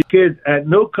mentor these kids at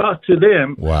no cost to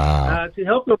them. Wow. To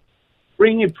help them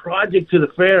bring a project to the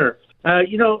fair.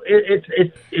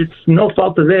 It's no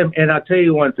fault of them. And I'll tell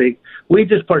you one thing: we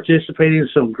just participated in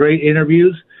some great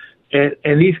interviews,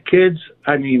 and these kids,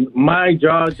 I mean, my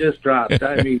jaw just dropped.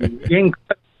 I mean,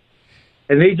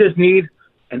 and they just need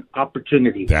an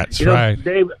opportunity. That's right.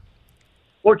 Dave,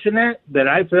 fortunate that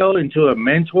I fell into a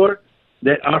mentor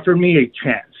that offered me a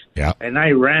chance. Yeah. And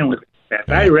I ran with that.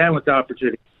 Yeah. I ran with the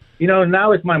opportunity.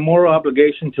 Now it's my moral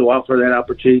obligation to offer that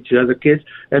opportunity to other kids.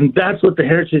 And that's what the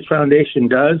Heritage Foundation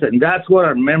does. And that's what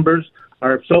our members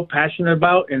are so passionate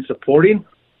about and supporting.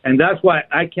 And that's why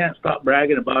I can't stop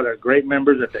bragging about our great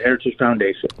members at the Heritage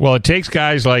Foundation. Well, it takes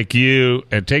guys like you.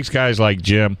 It takes guys like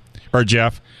Jim or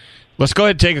Jeff. Let's go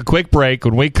ahead and take a quick break.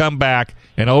 When we come back,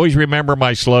 and always remember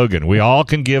my slogan, we all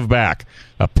can give back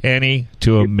a penny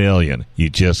to a million. You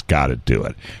just got to do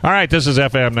it. All right, this is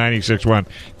FM 96.1,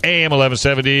 AM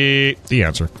 1170, The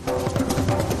Answer.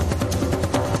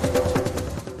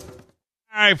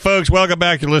 All right, folks, welcome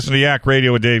back. You're listening to Yak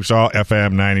Radio with Dave Stahl,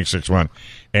 FM 96.1,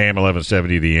 AM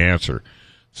 1170, The Answer.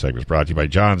 Segment's brought to you by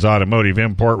John's Automotive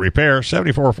Import Repair,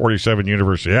 7447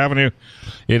 University Avenue.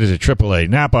 It is a AAA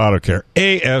Napa Auto Care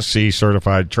ASC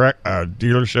certified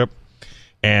dealership,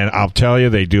 and I'll tell you,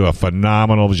 they do a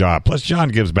phenomenal job. Plus, John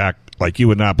gives back like you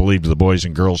would not believe to the Boys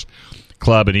and Girls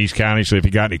Club in East County. So if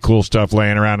you got any cool stuff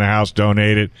laying around the house,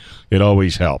 donate it. It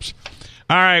always helps.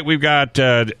 All right, we've got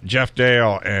Jeff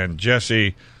Dale and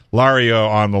Jesse Lario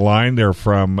on the line. They're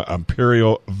from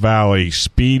Imperial Valley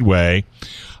Speedway.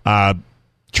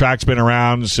 Track's been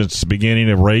around since the beginning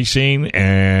of racing,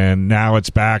 and now it's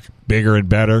back bigger and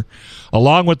better,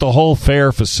 along with the whole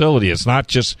fair facility. It's not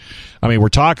just, we're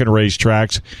talking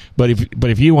racetracks, but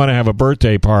if you want to have a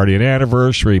birthday party, an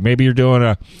anniversary, maybe you're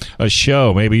doing a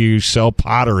show, maybe you sell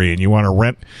pottery and you want to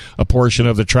rent a portion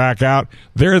of the track out,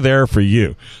 they're there for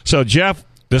you. So, Jeff,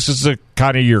 this is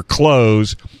kind of your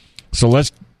close. So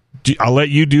I'll let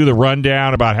you do the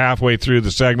rundown about halfway through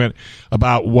the segment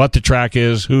about what the track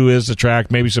is, who is the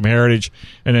track, maybe some heritage.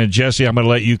 And then, Jesse, I'm going to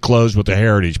let you close with the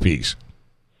heritage piece.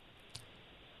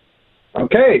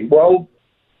 Okay. Well,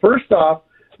 first off,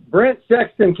 Brent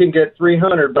Sexton can get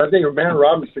 300, but I think Van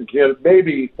Robinson can get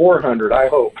maybe 400, I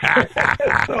hope.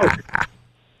 So,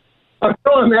 I'm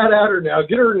throwing that at her now.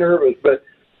 Get her nervous. But,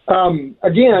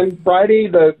 again, Friday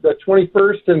the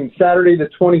 21st and Saturday the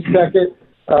 22nd,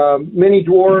 mini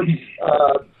dwarfs,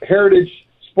 heritage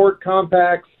sport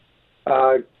compacts,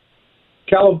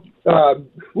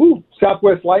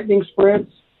 Southwest Lightning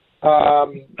sprints,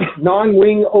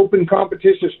 non-wing open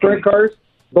competition sprint cars,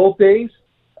 both days.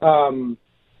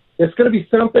 It's going to be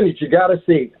something that you got to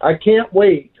see. I can't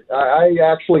wait. I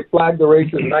actually flagged the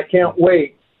races, and I can't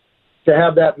wait to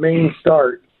have that main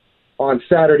start on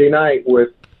Saturday night with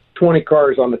 20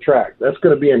 cars on the track. That's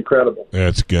going to be incredible.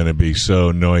 It's going to be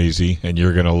so noisy, and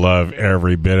you're going to love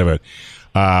every bit of it.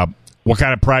 What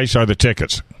kind of price are the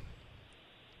tickets?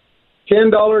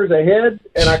 $10 a head,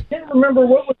 and I can't remember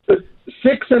what was the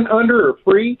 6 and under or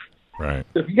free. Right.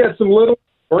 If you got some little,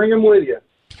 bring them with you.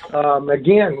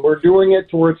 Again, we're doing it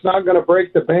to where it's not going to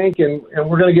break the bank, and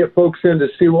we're going to get folks in to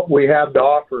see what we have to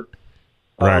offer.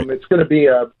 Right. It's going to be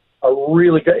a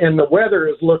really good, and the weather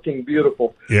is looking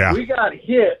beautiful. Yeah. We got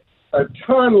hit a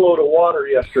ton load of water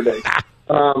yesterday.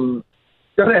 Going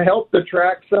to help the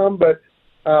track some, but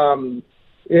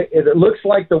it looks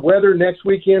like the weather next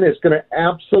weekend is going to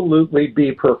absolutely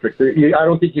be perfect. I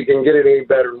don't think you can get it any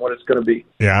better than what it's going to be.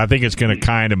 Yeah, I think it's going to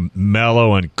kind of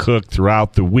mellow and cook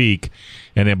throughout the week,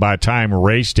 and then by the time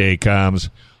race day comes,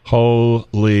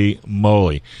 holy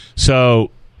moly.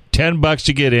 So $10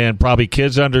 to get in, probably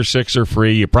kids under 6 are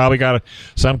free. You probably got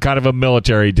some kind of a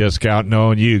military discount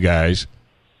knowing you guys.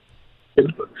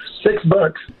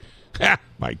 $6.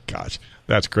 My gosh,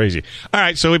 that's crazy. All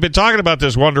right, so we've been talking about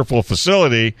this wonderful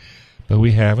facility, but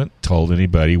we haven't told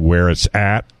anybody where it's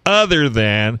at other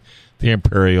than the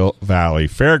Imperial Valley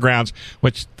Fairgrounds,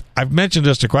 which I've mentioned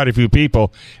this to quite a few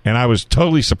people, and I was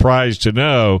totally surprised to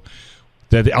know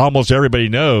that almost everybody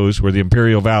knows where the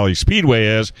Imperial Valley Speedway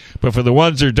is, but for the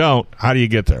ones that don't, how do you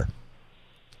get there?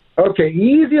 Okay,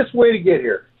 easiest way to get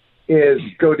here is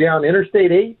go down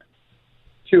Interstate 8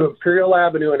 to Imperial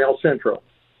Avenue in El Centro.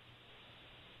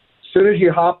 As soon as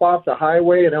you hop off the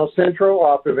highway in El Centro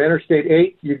off of Interstate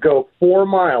 8, you go 4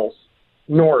 miles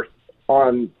north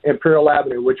on Imperial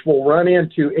Avenue, which will run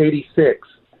into 86.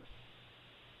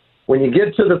 When you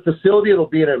get to the facility, it'll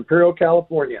be in Imperial,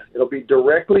 California. It'll be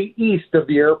directly east of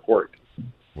the airport.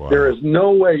 Wow. There is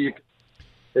no way you can.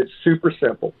 It's super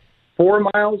simple. 4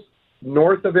 miles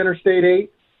north of Interstate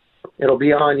 8. It'll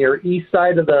be on your east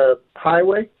side of the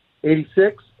highway,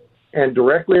 86, and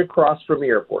directly across from the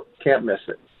airport. Can't miss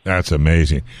it. That's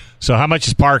amazing. So how much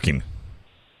is parking?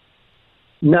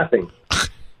 Nothing.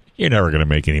 You're never going to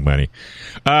make any money.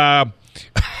 I'm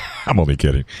only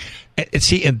kidding. And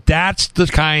see, and that's the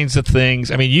kinds of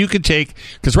things. I mean, you could take,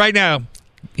 because right now,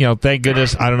 thank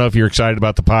goodness, I don't know if you're excited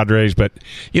about the Padres, but,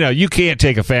 you can't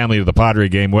take a family to the Padre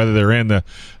game, whether they're in the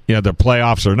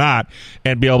playoffs or not,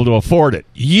 and be able to afford it.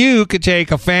 You could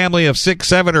take a family of 6,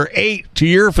 7, or 8 to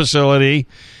your facility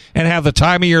and have the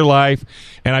time of your life,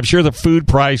 and I'm sure the food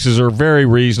prices are very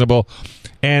reasonable.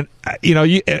 And,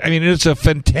 it's a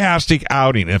fantastic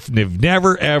outing. If you've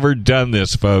never, ever done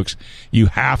this, folks, you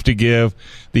have to give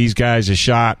these guys a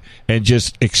shot and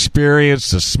just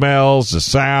experience the smells, the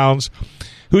sounds.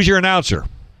 Who's your announcer?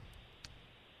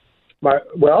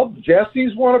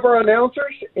 Jesse's one of our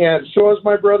announcers, and so is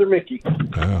my brother Mickey.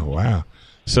 Oh, wow.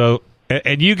 So,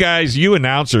 and you guys, you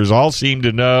announcers all seem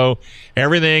to know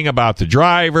everything about the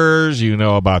drivers. You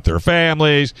know about their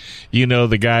families. You know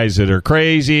the guys that are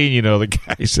crazy. You know the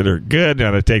guys that are good.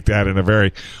 Now, to take that in a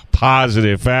very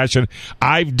positive fashion.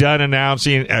 I've done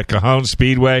announcing at Cajon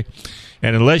Speedway,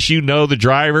 and unless you know the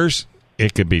drivers,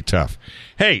 it could be tough.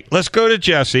 Hey, let's go to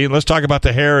Jesse, and let's talk about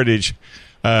the Heritage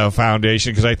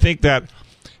Foundation, because I think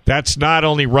that's not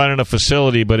only running a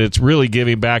facility, but it's really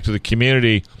giving back to the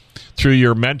community through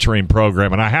your mentoring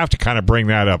program, and I have to kind of bring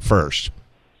that up first.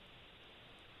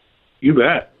 You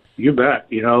bet.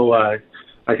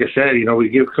 Like I said, we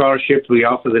give scholarships, we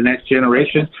offer the next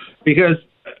generation, because,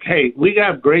 hey, we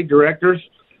got great directors,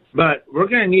 but we're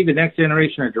going to need the next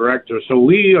generation of directors. So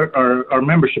our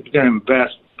membership is going to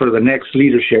invest for the next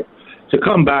leadership to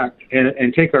come back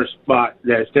and take our spot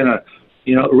that's going to,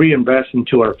 reinvest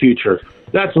into our future.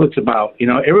 That's what it's about.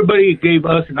 Everybody gave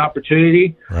us an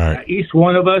opportunity, right. Each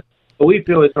one of us. We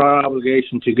feel it's our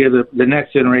obligation to give the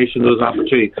next generation those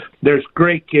opportunities. There's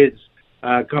great kids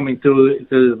coming through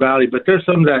the valley, but there's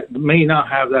some that may not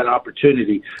have that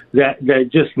opportunity, that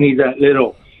just need that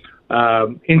little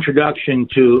introduction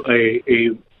to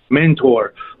a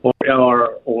mentor,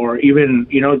 or even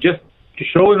just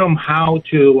showing them how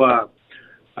to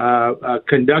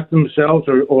conduct themselves,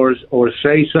 or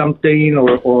say something,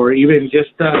 or even just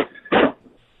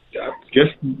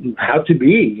how to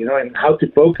be, and how to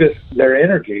focus their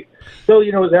energy. So,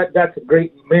 that's a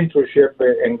great mentorship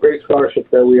and great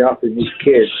scholarship that we offer these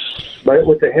kids. But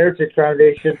with the Heritage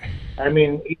Foundation, I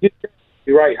mean,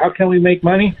 you're right. How can we make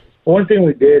money? One thing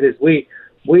we did is we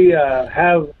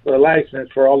have a license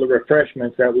for all the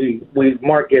refreshments that we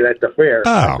market at the fair,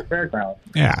 at the fairground.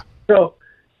 Yeah. So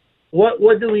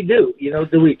what do we do?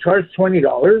 Do we charge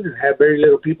 $20 and have very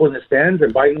little people in the stands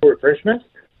and buy no refreshments?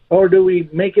 Or do we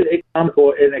make it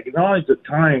economical and acknowledge the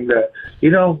time that,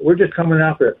 we're just coming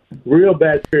off a real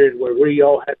bad period where we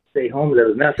all had to stay home. There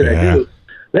was nothing to do.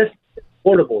 Let's make it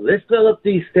affordable. Let's fill up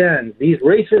these stands. These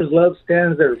racers love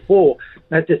stands that are full.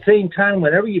 At the same time,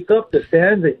 whenever you fill up the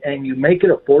stands and you make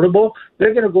it affordable,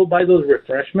 they're going to go buy those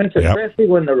refreshments, especially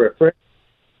when the refreshment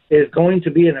is going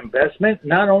to be an investment,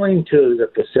 not only into the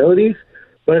facilities,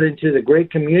 but into the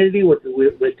great community with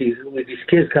these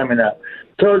kids coming up.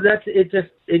 So it's just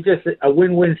a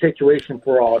win-win situation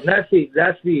for all, and that's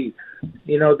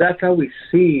how we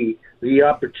see the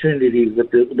opportunity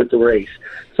with the race.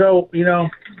 So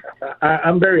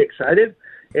I'm very excited,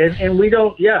 and we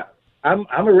don't. Yeah, I'm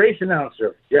a race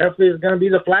announcer. Jeff is going to be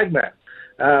the flagman.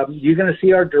 You're going to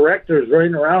see our directors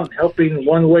running around helping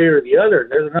one way or the other.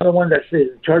 There's another one that's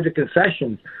in charge of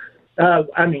concessions.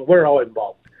 We're all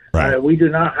involved. Right. We do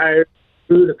not hire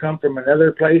crew to come from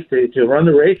another place to run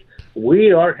the race.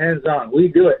 We are hands-on. We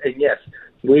do it. And, yes,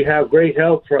 we have great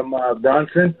help from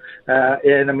Bronson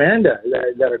and Amanda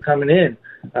that are coming in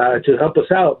to help us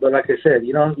out. But like I said,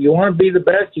 you want to be the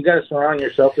best, you got to surround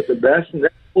yourself with the best, and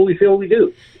that's what we feel we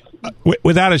do.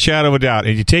 Without a shadow of a doubt.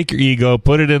 And you take your ego,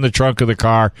 put it in the trunk of the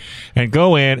car, and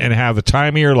go in and have the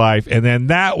time of your life, and then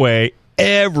that way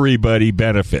everybody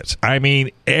benefits. I mean,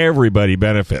 everybody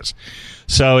benefits.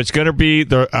 So it's going to be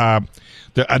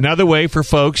another way for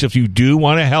folks, if you do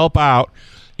want to help out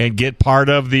and get part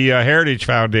of the Heritage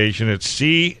Foundation, it's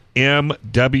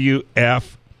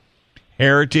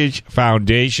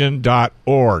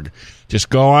CMWFHeritageFoundation.org. Just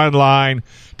go online,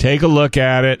 take a look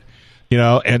at it,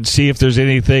 and see if there's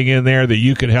anything in there that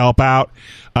you can help out,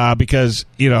 because,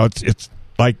 it's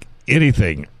like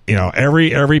anything,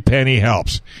 every penny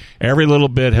helps. Every little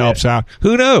bit helps out.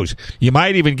 Who knows? You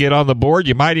might even get on the board.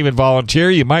 You might even volunteer.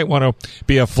 You might want to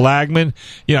be a flagman.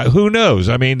 Who knows?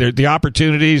 I mean, the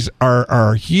opportunities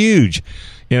are huge,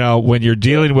 when you're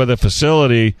dealing with a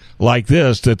facility like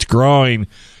this that's growing,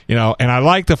 and I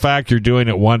like the fact you're doing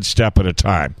it one step at a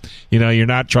time. You're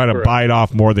not trying to bite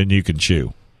off more than you can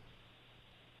chew.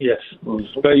 Yes.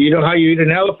 But you know how you eat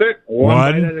an elephant?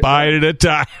 One bite at a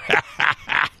time.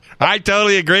 I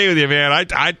totally agree with you, man.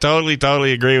 I totally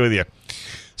agree with you.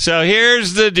 So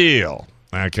here's the deal,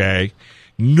 okay?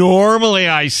 Normally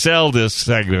I sell this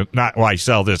segment, I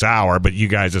sell this hour, but you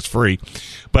guys, it's free.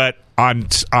 But on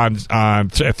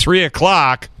 3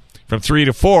 o'clock, from 3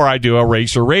 to 4, I do a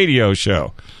racer radio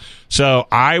show. So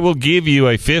I will give you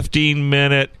a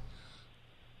 15-minute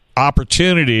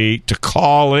opportunity to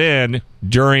call in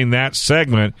during that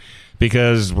segment,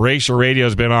 because Racer Radio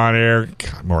has been on air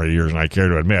more years than I care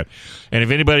to admit. And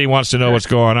if anybody wants to know what's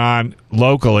going on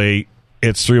locally,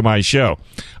 it's through my show.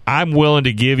 I'm willing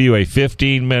to give you a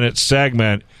 15-minute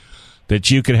segment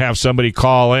that you can have somebody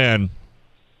call in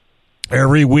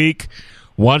every week,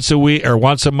 once a week, or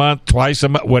once a month, twice a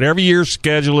month, whatever your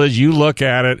schedule is. You look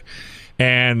at it,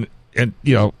 and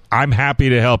I'm happy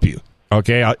to help you.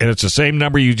 Okay, and it's the same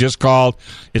number you just called.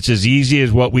 It's as easy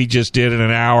as what we just did in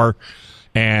an hour.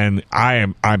 And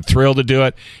I'm thrilled to do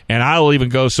it. And I'll even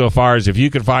go so far as, if you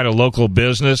can find a local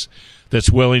business that's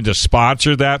willing to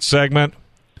sponsor that segment,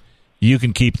 you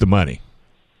can keep the money.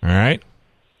 All right?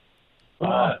 Okay,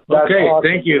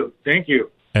 awesome. Thank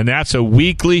you. And that's a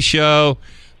weekly show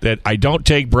that I don't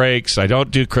take breaks. I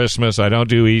don't do Christmas. I don't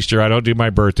do Easter. I don't do my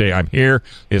birthday. I'm here.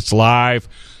 It's live.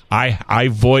 I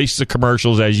voice the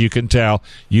commercials, as you can tell.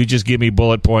 You just give me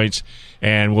bullet points,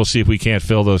 and we'll see if we can't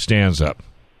fill those stands up.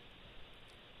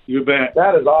 You bet.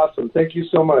 That is awesome. Thank you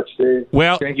so much, Dave.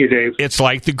 Well, thank you, Dave. It's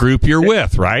like the group you're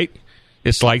with, right?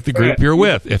 It's like the group you're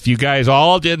with. If you guys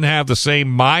all didn't have the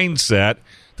same mindset,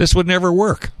 this would never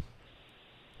work.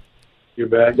 You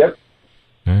bet. Yep.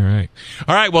 All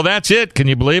right. Well, that's it. Can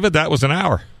you believe it? That was an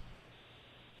hour.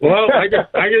 Well, I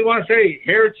just want to say,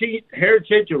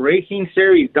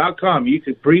 HeritageRacingSeries.com. You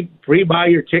could pre-buy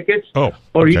your tickets,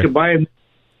 or you could buy them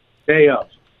day of.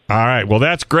 All right. Well,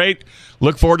 that's great.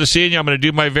 Look forward to seeing you. I'm going to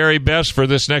do my very best for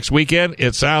this next weekend.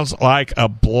 It sounds like a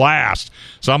blast.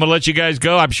 So I'm going to let you guys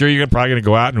go. I'm sure you're probably going to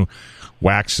go out and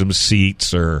wax some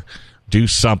seats or do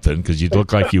something, because you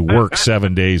look like you work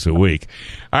 7 days a week.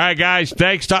 All right, guys.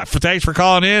 Thanks for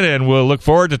calling in, and we'll look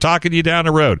forward to talking to you down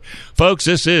the road. Folks,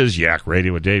 this is Yak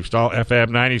Radio with Dave Stahl,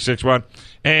 FM 96.1,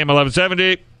 AM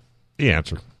 1170. The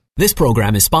Answer. This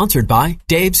program is sponsored by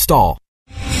Dave Stahl.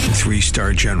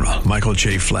 3-star General Michael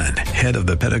J. Flynn, head of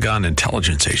the Pentagon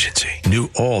Intelligence Agency, knew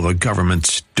all the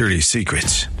government's dirty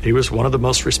secrets. He was one of the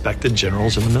most respected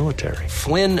generals in the military.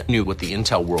 Flynn knew what the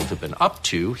intel world had been up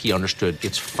to. He understood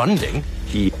its funding.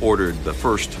 He ordered the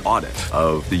first audit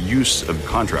of the use of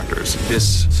contractors.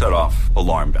 This set off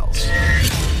alarm bells.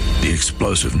 The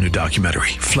explosive new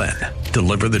documentary, Flynn,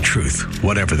 Deliver the Truth,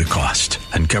 Whatever the Cost,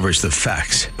 uncovers the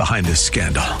facts behind this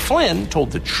scandal. Flynn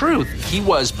told the truth. He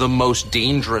was the most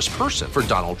dangerous person for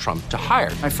Donald Trump to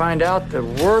hire. I find out the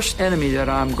worst enemy that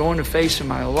I'm going to face in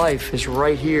my life is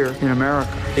right here in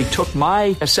America. They took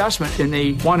my assessment and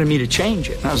they wanted me to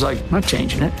change it. And I was like, I'm not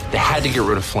changing it. They had to get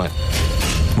rid of Flynn.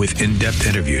 With in-depth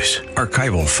interviews,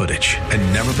 archival footage,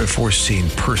 and never-before-seen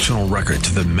personal records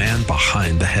of the man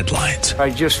behind the headlines. I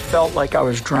just felt like I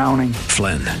was drowning.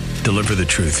 Flynn, Deliver the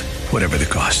Truth, Whatever the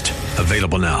Cost.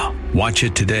 Available now. Watch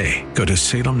it today. Go to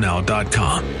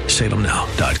salemnow.com.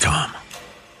 salemnow.com.